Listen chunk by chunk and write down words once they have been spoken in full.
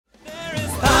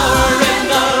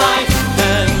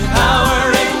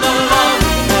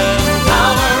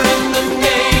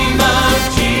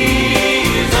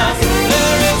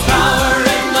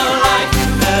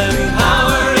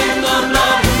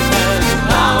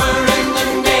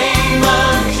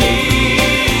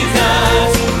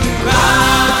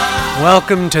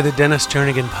Welcome to the Dennis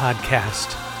Jernigan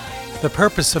Podcast. The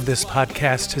purpose of this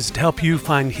podcast is to help you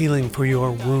find healing for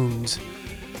your wounds,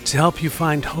 to help you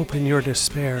find hope in your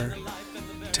despair,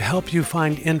 to help you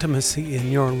find intimacy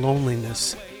in your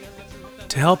loneliness,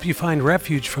 to help you find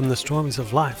refuge from the storms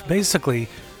of life, basically,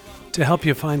 to help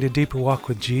you find a deeper walk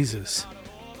with Jesus.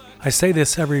 I say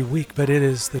this every week, but it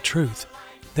is the truth.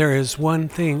 There is one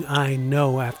thing I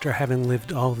know after having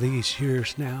lived all these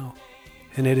years now,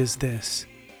 and it is this.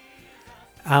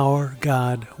 Our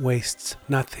God wastes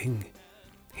nothing.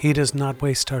 He does not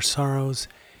waste our sorrows.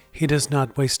 He does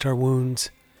not waste our wounds.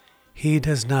 He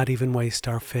does not even waste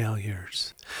our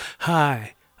failures.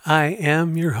 Hi, I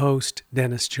am your host,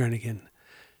 Dennis Jernigan.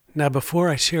 Now, before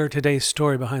I share today's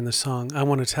story behind the song, I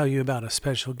want to tell you about a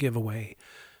special giveaway,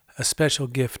 a special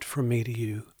gift from me to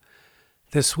you.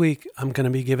 This week, I'm going to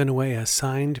be giving away a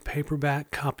signed paperback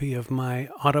copy of my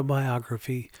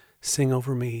autobiography, Sing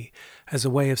Over Me, as a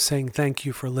way of saying thank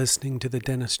you for listening to the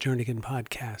Dennis Jernigan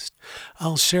Podcast.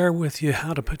 I'll share with you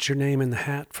how to put your name in the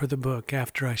hat for the book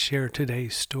after I share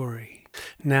today's story.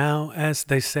 Now, as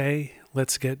they say,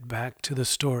 let's get back to the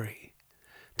story.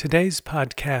 Today's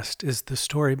podcast is the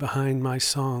story behind my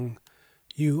song,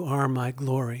 You Are My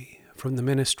Glory, from the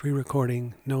ministry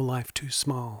recording No Life Too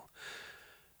Small.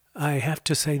 I have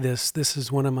to say this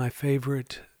is one of my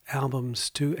favorite albums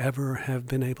to ever have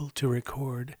been able to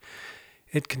record.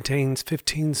 It contains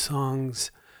 15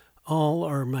 songs. All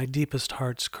are my deepest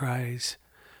heart's cries.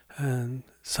 And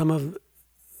some of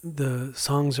the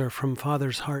songs are from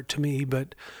Father's heart to me,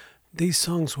 but these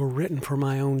songs were written for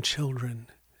my own children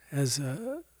as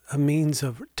a means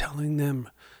of telling them,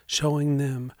 showing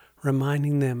them,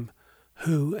 reminding them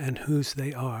who and whose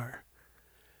they are.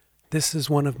 This is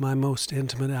one of my most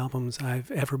intimate albums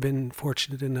I've ever been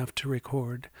fortunate enough to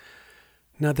record.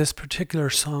 Now, this particular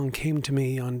song came to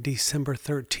me on December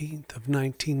 13th of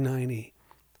 1990.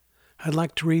 I'd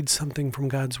like to read something from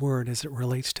God's Word as it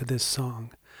relates to this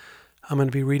song. I'm going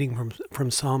to be reading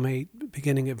from Psalm 8,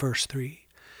 beginning at verse 3.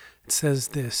 It says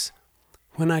this,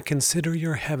 When I consider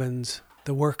your heavens,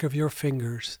 the work of your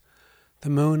fingers, the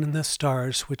moon and the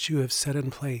stars which you have set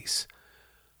in place,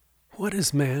 what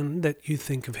is man that you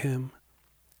think of him,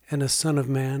 and a son of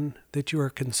man that you are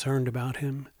concerned about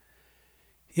him?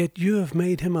 Yet you have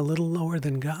made him a little lower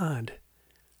than God,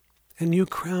 and you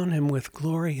crown him with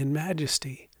glory and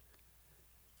majesty.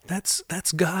 That's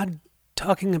God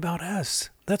talking about us.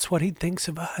 That's what he thinks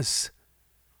of us.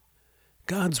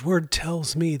 God's word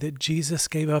tells me that Jesus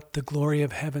gave up the glory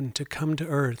of heaven to come to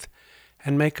earth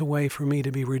and make a way for me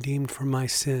to be redeemed from my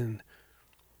sin,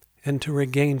 and to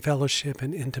regain fellowship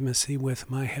and intimacy with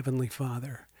my Heavenly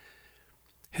Father.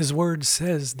 His word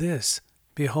says this,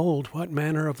 Behold, what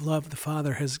manner of love the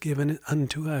Father has given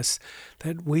unto us,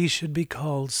 that we should be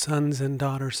called sons and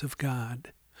daughters of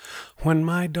God. When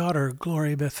my daughter,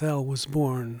 Glory Bethel, was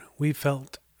born, we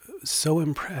felt so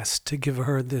impressed to give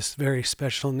her this very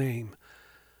special name.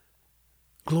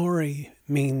 Glory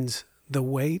means the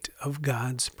weight of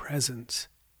God's presence.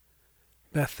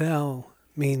 Bethel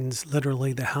means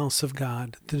literally the house of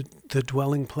God, the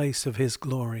dwelling place of His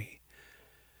glory.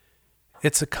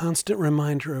 It's a constant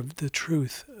reminder of the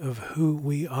truth of who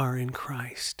we are in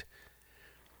Christ.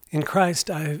 In Christ,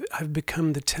 I've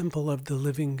become the temple of the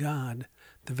living God.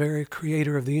 The very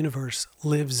creator of the universe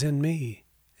lives in me.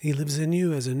 He lives in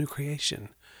you as a new creation.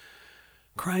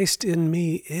 Christ in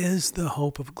me is the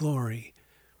hope of glory.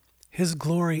 His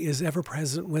glory is ever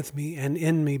present with me and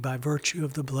in me by virtue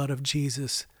of the blood of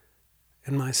Jesus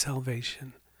and my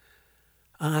salvation.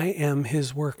 I am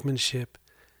His workmanship.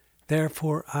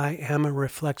 Therefore, I am a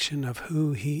reflection of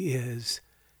who He is,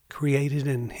 created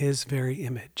in His very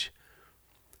image.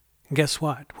 And guess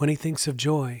what? When He thinks of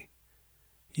joy,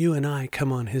 you and I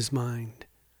come on His mind.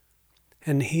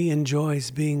 And He enjoys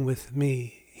being with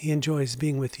me. He enjoys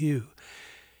being with you.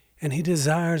 And He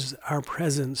desires our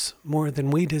presence more than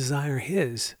we desire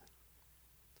His.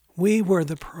 We were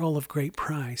the pearl of great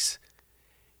price.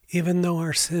 Even though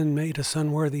our sin made us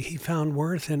unworthy, He found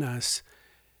worth in us.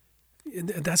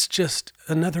 That's just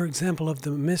another example of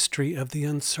the mystery of the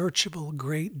unsearchable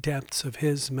great depths of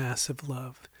His massive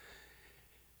love.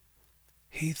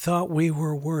 He thought we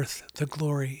were worth the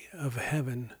glory of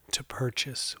heaven to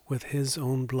purchase with His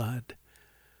own blood.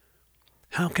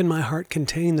 How can my heart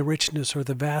contain the richness or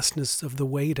the vastness of the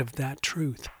weight of that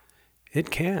truth? It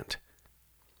can't.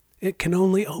 It can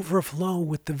only overflow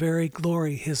with the very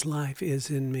glory His life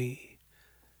is in me.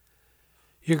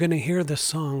 You're going to hear the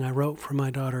song I wrote for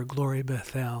my daughter, Glory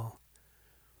Bethel,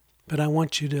 but I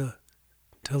want you to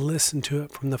listen to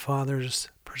it from the Father's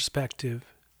perspective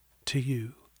to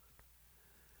you.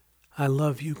 I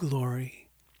love you, Glory,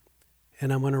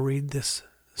 And I want to read this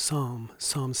Psalm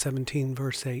 17,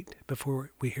 verse 8, before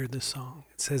we hear this song.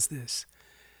 It says this: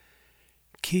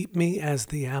 "Keep me as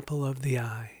the apple of the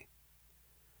eye.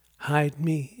 Hide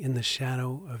me in the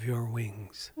shadow of your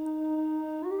wings."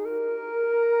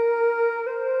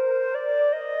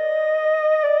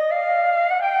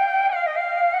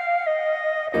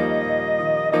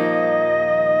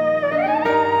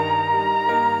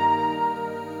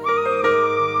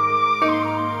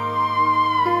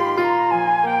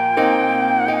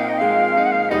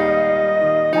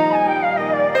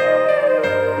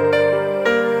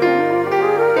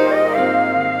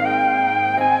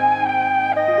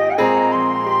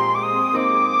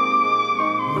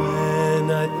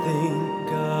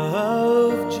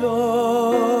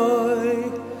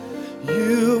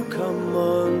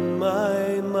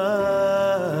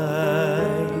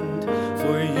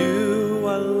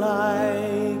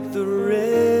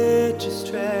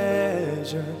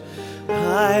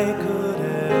 I could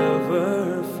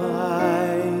ever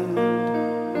find.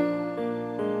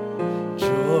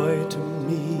 Joy to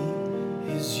me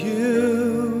is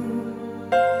you,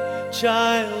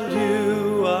 child,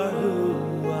 you are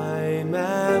who I'm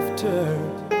after.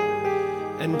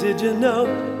 And did you know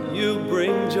you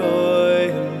bring joy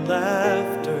and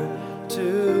laughter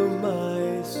to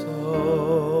my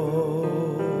soul?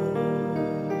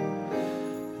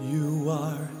 You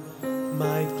are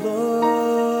my glory,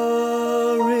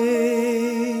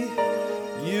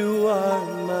 you are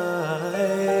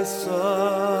my song,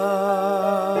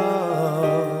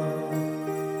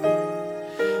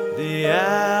 the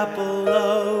apple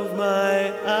of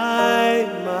my eye,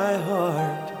 my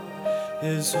heart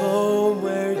is home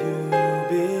where you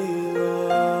belong.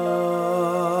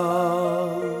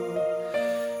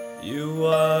 You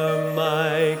are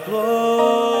my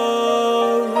glory,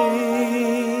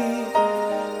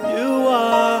 you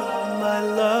are my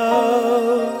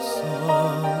love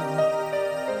song,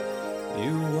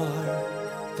 you are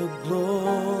the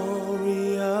glory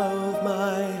of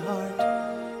my heart,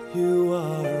 you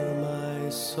are my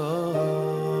song.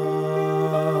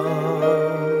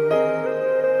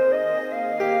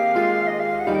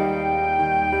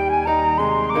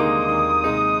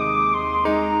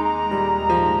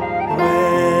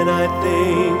 When I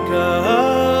think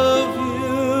of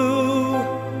you,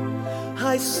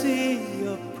 I see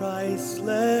a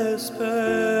priceless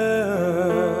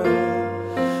pearl,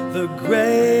 the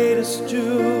greatest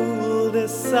jewel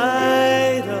this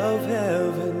side of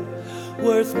heaven,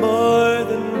 worth more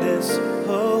than this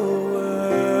whole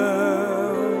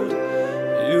world.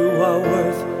 You are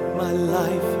worth my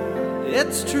life,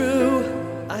 it's true.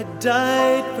 I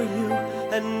died for you,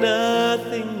 and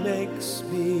nothing makes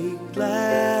me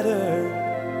gladder.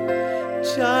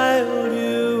 Child,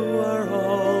 you are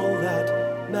all that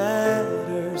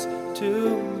matters to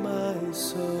my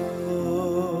soul.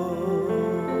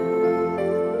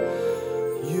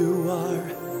 You are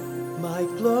my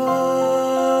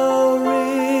glory,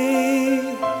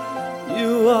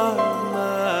 you are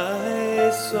my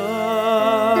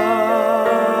song,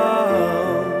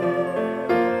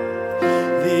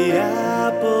 the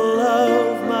apple of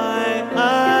my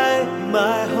eye,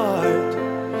 my heart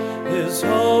is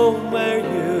home where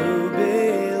you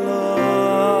belong.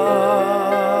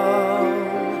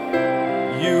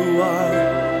 You are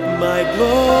my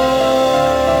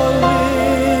glory,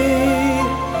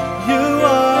 you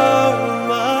are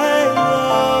my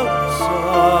love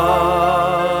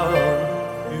song,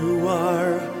 you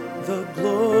are the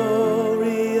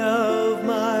glory of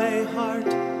my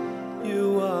heart, you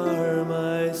are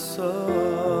my song.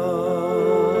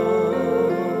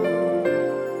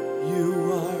 You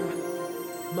are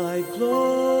my glory,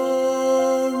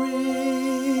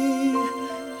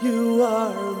 you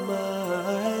are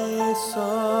my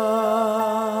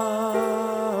song,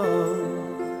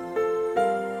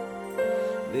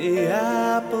 the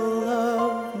apple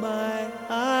of my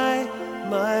eye,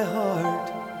 my heart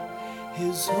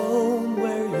is home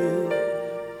where you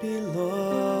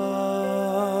belong.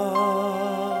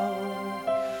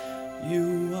 You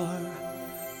are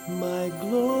my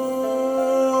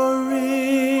glory,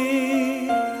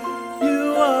 you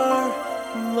are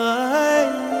my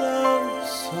love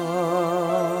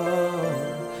song,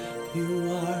 you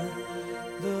are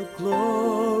the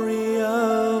glory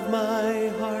of my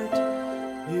heart,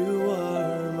 you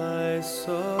are my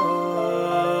song,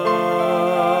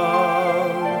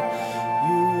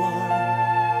 you are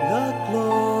the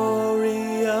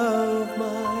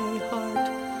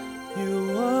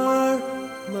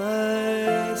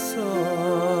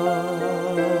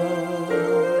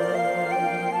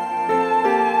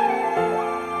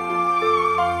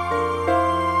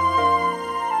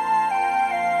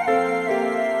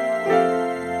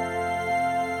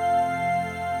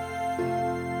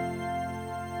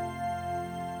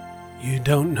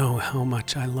don't know how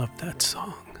much I love that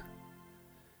song,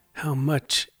 how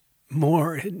much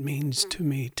more it means to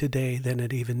me today than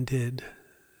it even did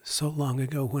so long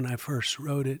ago when I first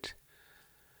wrote it.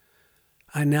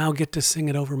 I now get to sing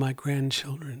it over my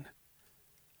grandchildren.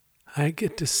 I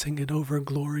get to sing it over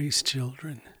Glory's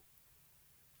children.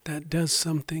 That does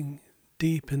something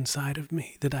deep inside of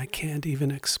me that I can't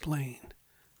even explain.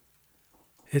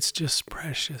 It's just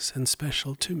precious and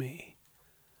special to me.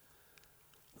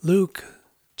 Luke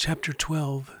chapter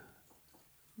 12,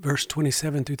 verse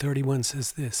 27 through 31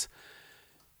 says this,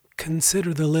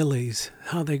 "Consider the lilies,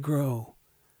 how they grow.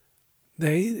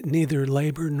 They neither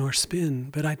labor nor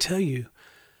spin, but I tell you,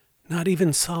 not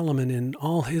even Solomon in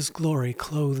all his glory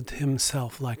clothed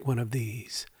himself like one of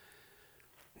these.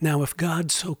 Now if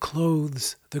God so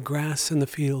clothes the grass in the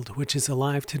field, which is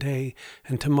alive today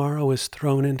and tomorrow is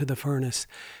thrown into the furnace,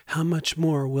 how much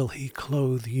more will he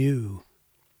clothe you,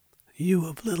 you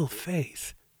of little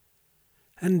faith?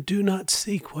 And do not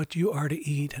seek what you are to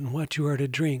eat and what you are to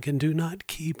drink, and do not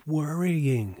keep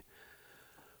worrying.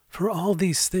 For all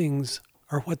these things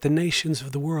are what the nations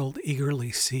of the world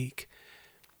eagerly seek,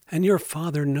 and your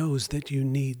Father knows that you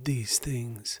need these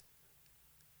things."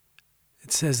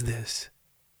 It says this,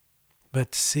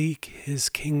 "But seek his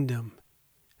kingdom,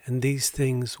 and these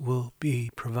things will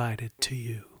be provided to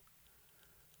you."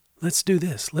 Let's do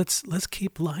this. Let's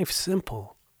keep life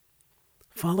simple.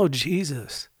 Follow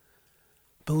Jesus.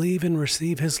 Believe and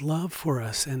receive his love for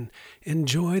us, and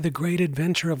enjoy the great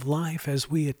adventure of life as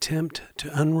we attempt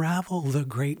to unravel the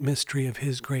great mystery of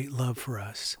his great love for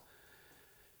us.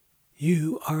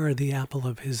 You are the apple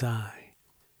of his eye.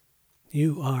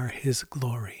 You are his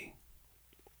glory.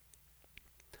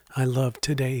 I love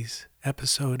today's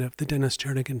episode of the Dennis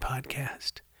Jernigan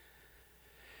Podcast.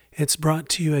 It's brought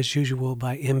to you as usual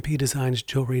by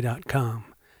mpdesignsjewelry.com.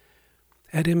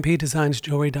 At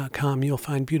mpdesignsjewelry.com, you'll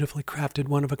find beautifully crafted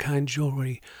one-of-a-kind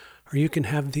jewelry, or you can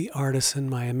have the artisan,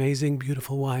 my amazing,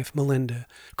 beautiful wife, Melinda,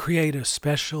 create a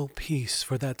special piece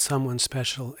for that someone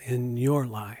special in your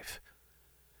life.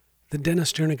 The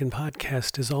Dennis Jernigan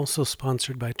Podcast is also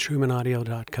sponsored by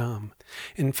TrumanAudio.com.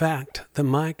 In fact, the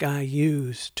mic I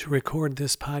use to record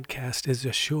this podcast is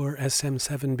a Shure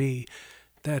SM7B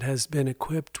that has been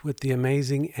equipped with the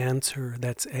amazing Anser,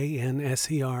 that's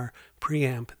ANSER,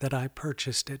 preamp that I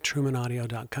purchased at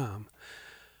TrumanAudio.com.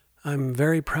 I'm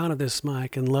very proud of this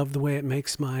mic and love the way it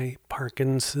makes my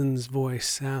Parkinson's voice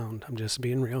sound. I'm just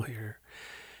being real here.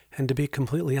 And to be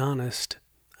completely honest,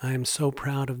 I am so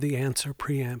proud of the Anser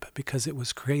preamp because it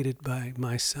was created by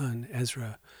my son,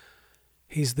 Ezra.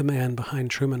 He's the man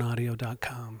behind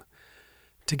TrumanAudio.com.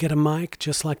 To get a mic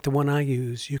just like the one I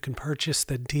use, you can purchase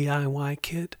the DIY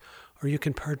kit, or you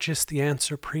can purchase the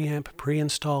Anser preamp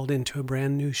pre-installed into a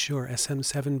brand new Shure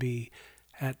SM7B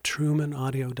at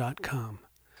TrumanAudio.com.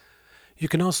 You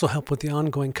can also help with the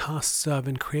ongoing costs of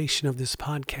and creation of this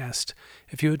podcast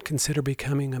if you would consider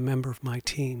becoming a member of my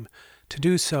team. To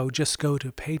do so, just go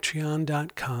to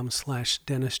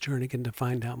patreon.com/Dennis Jernigan to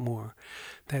find out more.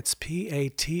 That's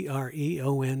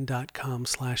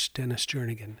patreon.com/Dennis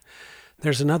Jernigan.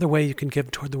 There's another way you can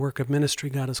give toward the work of ministry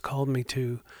God has called me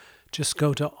to. Just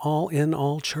go to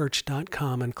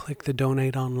allinallchurch.com and click the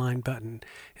Donate Online button.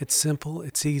 It's simple,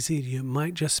 it's easy. You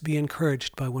might just be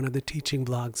encouraged by one of the teaching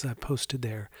blogs I posted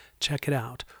there. Check it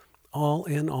out,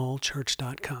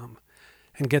 allinallchurch.com.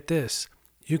 And get this,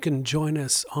 you can join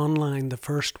us online the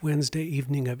first Wednesday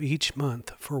evening of each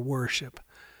month for worship.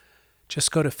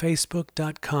 Just go to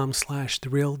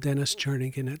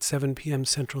facebook.com/TheRealDennisJernigan at 7 p.m.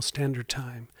 Central Standard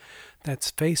Time.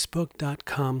 That's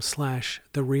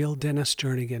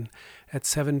facebook.com/TheRealDennisJernigan at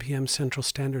 7 p.m. Central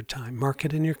Standard Time. Mark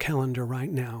it in your calendar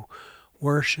right now.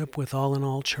 Worship with All in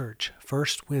All Church,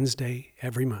 first Wednesday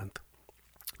every month.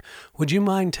 Would you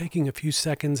mind taking a few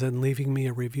seconds and leaving me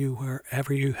a review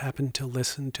wherever you happen to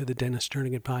listen to the Dennis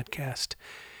Jernigan Podcast?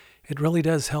 It really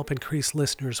does help increase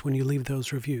listeners when you leave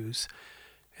those reviews.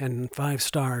 And 5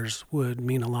 stars would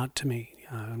mean a lot to me.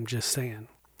 I'm just saying.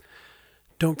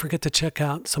 Don't forget to check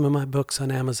out some of my books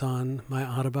on Amazon, my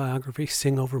autobiography,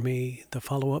 Sing Over Me, the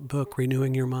follow-up book,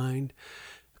 Renewing Your Mind,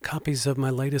 copies of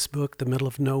my latest book, The Middle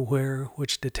of Nowhere,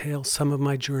 which details some of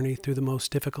my journey through the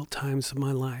most difficult times of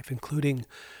my life, including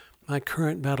my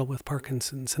current battle with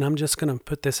Parkinson's. And I'm just going to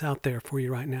put this out there for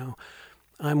you right now.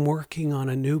 I'm working on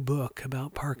a new book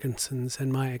about Parkinson's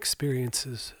and my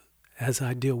experiences as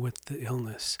I deal with the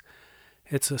illness.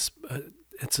 It's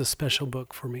a special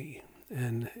book for me,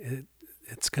 and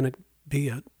it's going to be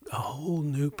a whole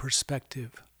new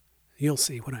perspective. You'll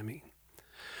see what I mean.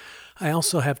 I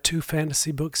also have 2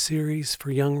 fantasy book series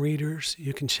for young readers.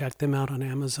 You can check them out on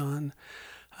Amazon.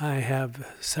 I have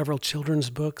several children's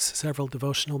books, several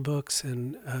devotional books,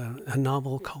 and a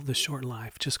novel called The Short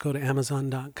Life. Just go to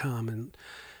Amazon.com and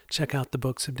check out the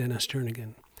books of Dennis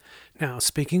Jernigan. Now,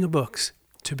 speaking of books,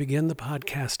 to begin the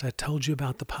podcast, I told you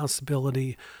about the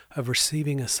possibility of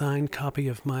receiving a signed copy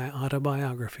of my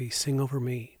autobiography, Sing Over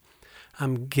Me.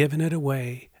 I'm giving it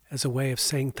away as a way of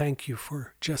saying thank you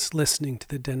for just listening to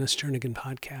the Dennis Jernigan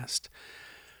podcast.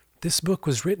 This book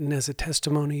was written as a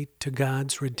testimony to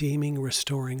God's redeeming,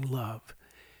 restoring love.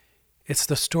 It's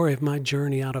the story of my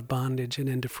journey out of bondage and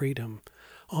into freedom.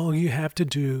 All you have to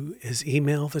do is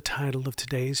email the title of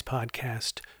today's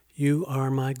podcast, You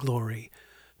Are My Glory,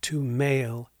 to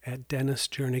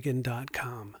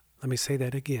mail@DennisJernigan.com. Let me say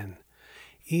that again.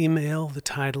 Email the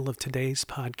title of today's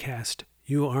podcast,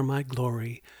 You Are My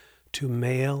Glory, to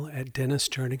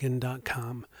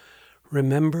mail@DennisJernigan.com.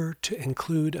 Remember to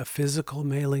include a physical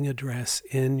mailing address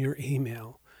in your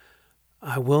email.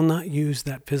 I will not use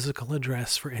that physical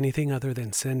address for anything other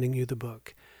than sending you the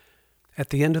book.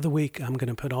 At the end of the week, I'm going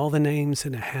to put all the names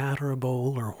in a hat or a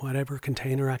bowl or whatever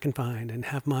container I can find and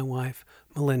have my wife,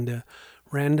 Melinda,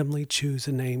 randomly choose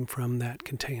a name from that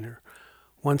container.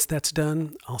 Once that's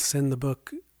done, I'll send the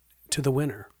book to the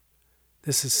winner.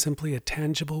 This is simply a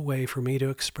tangible way for me to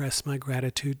express my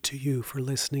gratitude to you for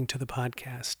listening to the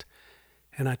podcast,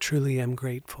 and I truly am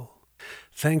grateful.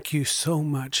 Thank you so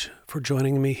much for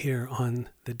joining me here on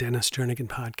the Dennis Jernigan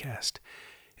podcast.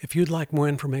 If you'd like more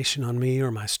information on me or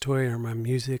my story or my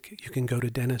music, you can go to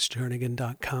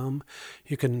DennisJernigan.com.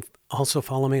 You can also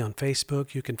follow me on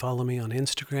Facebook. You can follow me on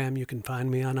Instagram. You can find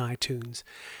me on iTunes.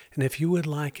 And if you would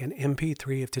like an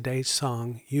MP3 of today's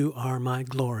song, You Are My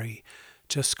Glory,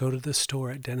 just go to the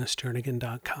store at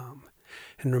DennisJernigan.com.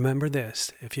 And remember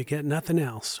this, if you get nothing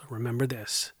else, remember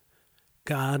this.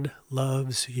 God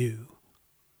loves you.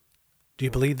 Do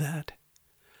you believe that?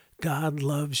 God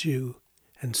loves you,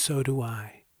 and so do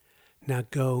I. Now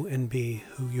go and be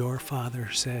who your Father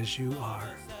says you are.